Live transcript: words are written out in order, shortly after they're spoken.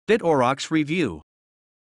BitAurox Review.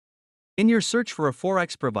 In your search for a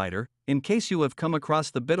forex provider, in case you have come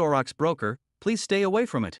across the BitAurox broker, please stay away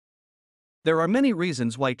from it. There are many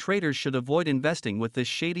reasons why traders should avoid investing with this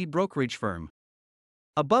shady brokerage firm.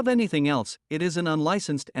 Above anything else, it is an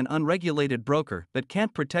unlicensed and unregulated broker that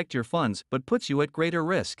can't protect your funds but puts you at greater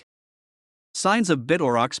risk. Signs of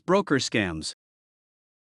BitAurox broker scams.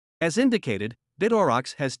 As indicated,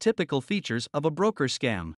 BitAurox has typical features of a broker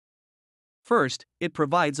scam. First, it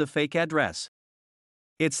provides a fake address.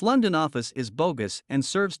 Its London office is bogus and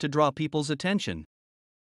serves to draw people's attention.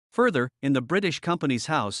 Further, in the British company's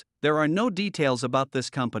house, there are no details about this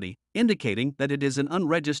company, indicating that it is an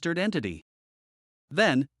unregistered entity.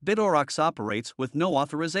 Then, BitAurox operates with no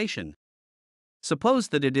authorization. Suppose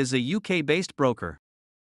that it is a UK-based broker.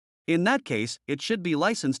 In that case, it should be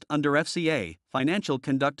licensed under FCA, Financial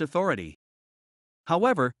Conduct Authority.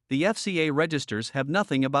 However, the FCA registers have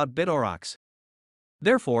nothing about BitAurox.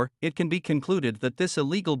 Therefore, it can be concluded that this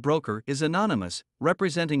illegal broker is anonymous,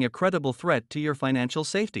 representing a credible threat to your financial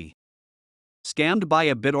safety. Scammed by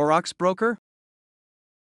a BitAurox broker?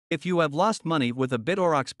 If you have lost money with a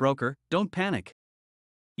BitAurox broker, don't panic.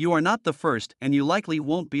 You are not the first and you likely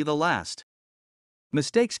won't be the last.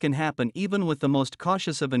 Mistakes can happen even with the most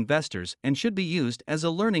cautious of investors and should be used as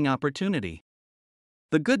a learning opportunity.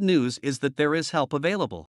 The good news is that there is help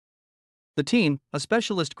available. The team, a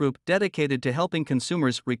specialist group dedicated to helping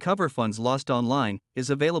consumers recover funds lost online, is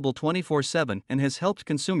available 24/7 and has helped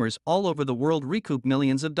consumers all over the world recoup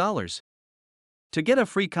millions of dollars. To get a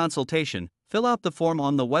free consultation, fill out the form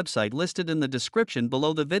on the website listed in the description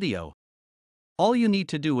below the video. All you need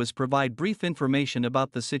to do is provide brief information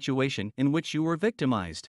about the situation in which you were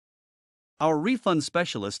victimized. Our refund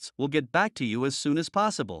specialists will get back to you as soon as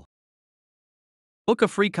possible. Book a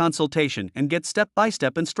free consultation and get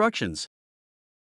step-by-step instructions.